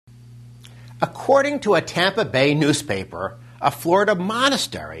According to a Tampa Bay newspaper, a Florida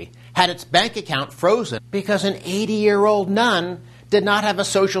monastery had its bank account frozen because an 80-year-old nun did not have a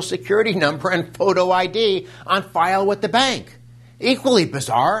social security number and photo ID on file with the bank. Equally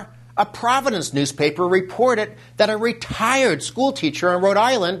bizarre, a Providence newspaper reported that a retired schoolteacher in Rhode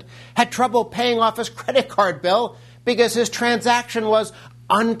Island had trouble paying off his credit card bill because his transaction was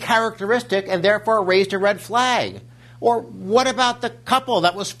uncharacteristic and therefore raised a red flag. Or what about the couple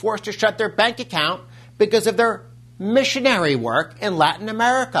that was forced to shut their bank account because of their missionary work in Latin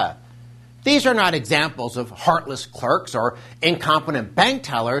America? These are not examples of heartless clerks or incompetent bank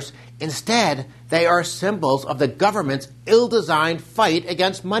tellers. Instead, they are symbols of the government's ill-designed fight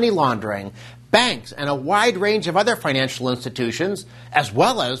against money laundering. Banks and a wide range of other financial institutions, as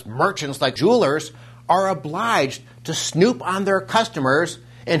well as merchants like jewelers, are obliged to snoop on their customers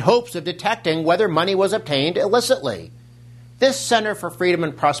in hopes of detecting whether money was obtained illicitly. This Center for Freedom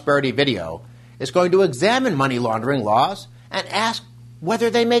and Prosperity video is going to examine money laundering laws and ask whether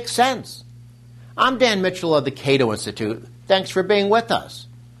they make sense. I'm Dan Mitchell of the Cato Institute. Thanks for being with us.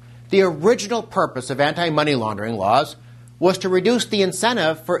 The original purpose of anti-money laundering laws was to reduce the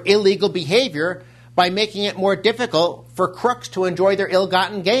incentive for illegal behavior by making it more difficult for crooks to enjoy their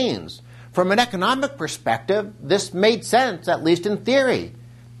ill-gotten gains. From an economic perspective, this made sense, at least in theory.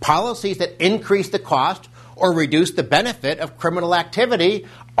 Policies that increase the cost or reduce the benefit of criminal activity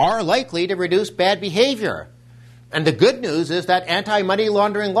are likely to reduce bad behavior. And the good news is that anti-money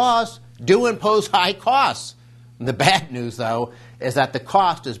laundering laws do impose high costs. The bad news, though, is that the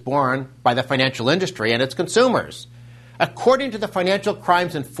cost is borne by the financial industry and its consumers. According to the Financial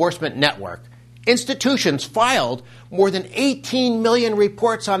Crimes Enforcement Network, institutions filed more than 18 million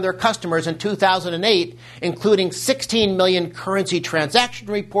reports on their customers in 2008, including 16 million currency transaction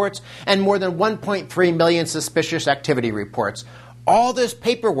reports and more than 1.3 million suspicious activity reports. All this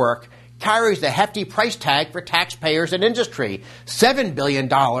paperwork carries a hefty price tag for taxpayers and industry, $7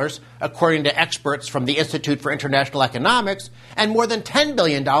 billion, according to experts from the Institute for International Economics, and more than $10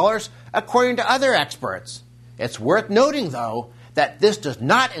 billion, according to other experts. It's worth noting, though, that this does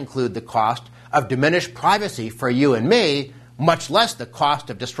not include the cost of diminished privacy for you and me, much less the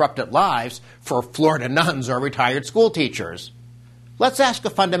cost of disrupted lives for Florida nuns or retired school teachers. Let's ask a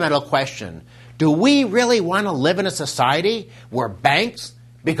fundamental question. Do we really want to live in a society where banks,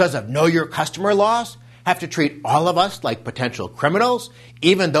 because of know your customer laws, have to treat all of us like potential criminals,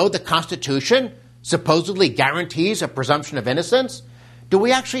 even though the Constitution supposedly guarantees a presumption of innocence? Do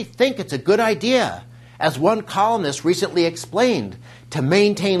we actually think it's a good idea, as one columnist recently explained, to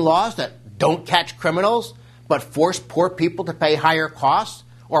maintain laws that don't catch criminals but force poor people to pay higher costs,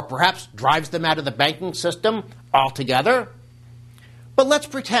 or perhaps drives them out of the banking system altogether? But let's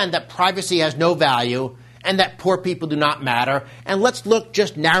pretend that privacy has no value and that poor people do not matter, and let's look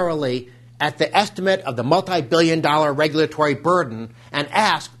just narrowly at the estimate of the multi-billion-dollar regulatory burden and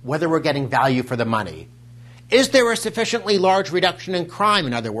ask whether we're getting value for the money. Is there a sufficiently large reduction in crime,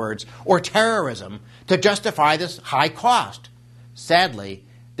 in other words, or terrorism, to justify this high cost? Sadly,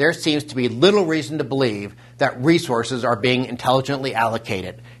 there seems to be little reason to believe that resources are being intelligently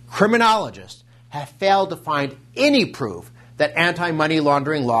allocated. Criminologists have failed to find any proof that anti-money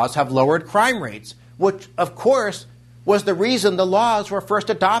laundering laws have lowered crime rates, which, of course, was the reason the laws were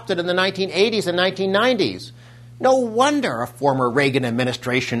first adopted in the 1980s and 1990s. No wonder a former Reagan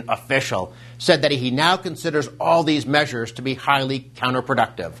administration official said that he now considers all these measures to be highly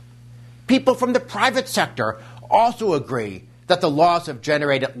counterproductive. People from the private sector also agree that the laws have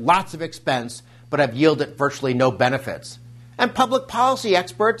generated lots of expense but have yielded virtually no benefits. And public policy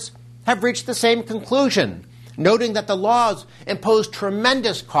experts have reached the same conclusion, noting that the laws impose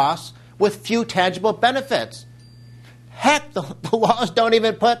tremendous costs with few tangible benefits. Heck, the laws don't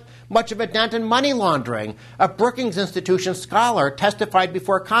even put much of a dent in money laundering. A Brookings Institution scholar testified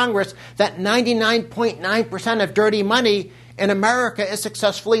before Congress that 99.9% of dirty money in America is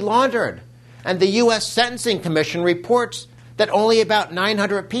successfully laundered. And the U.S. Sentencing Commission reports that only about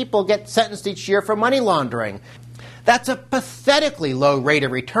 900 people get sentenced each year for money laundering. That's a pathetically low rate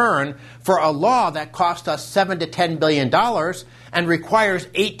of return for a law that cost us $7 to $10 billion and requires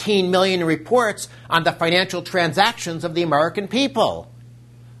 18 million reports on the financial transactions of the American people.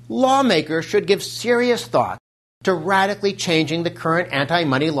 Lawmakers should give serious thought to radically changing the current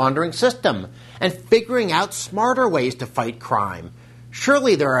anti-money laundering system and figuring out smarter ways to fight crime.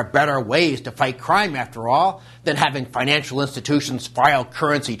 Surely there are better ways to fight crime, after all, than having financial institutions file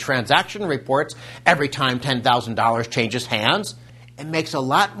currency transaction reports every time $10,000 changes hands. It makes a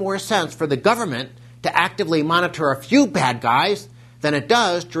lot more sense for the government to actively monitor a few bad guys than it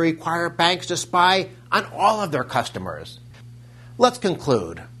does to require banks to spy on all of their customers. Let's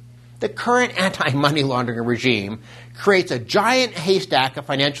conclude. The current anti-money laundering regime creates a giant haystack of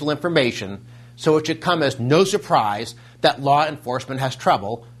financial information, so it should come as no surprise that law enforcement has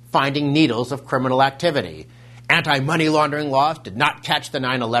trouble finding needles of criminal activity. Anti-money laundering laws did not catch the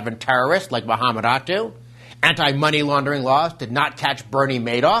 9/11 terrorists like Mohammed Attu. Anti-money laundering laws did not catch Bernie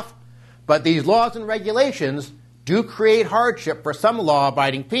Madoff. But these laws and regulations do create hardship for some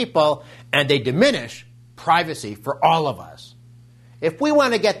law-abiding people, and they diminish privacy for all of us. If we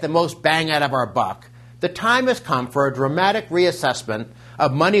want to get the most bang out of our buck, the time has come for a dramatic reassessment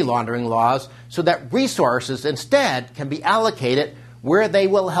of money laundering laws so that resources instead can be allocated where they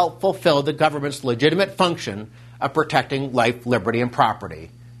will help fulfill the government's legitimate function of protecting life, liberty, and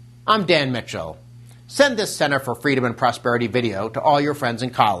property. I'm Dan Mitchell. Send this Center for Freedom and Prosperity video to all your friends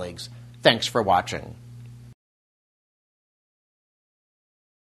and colleagues. Thanks for watching.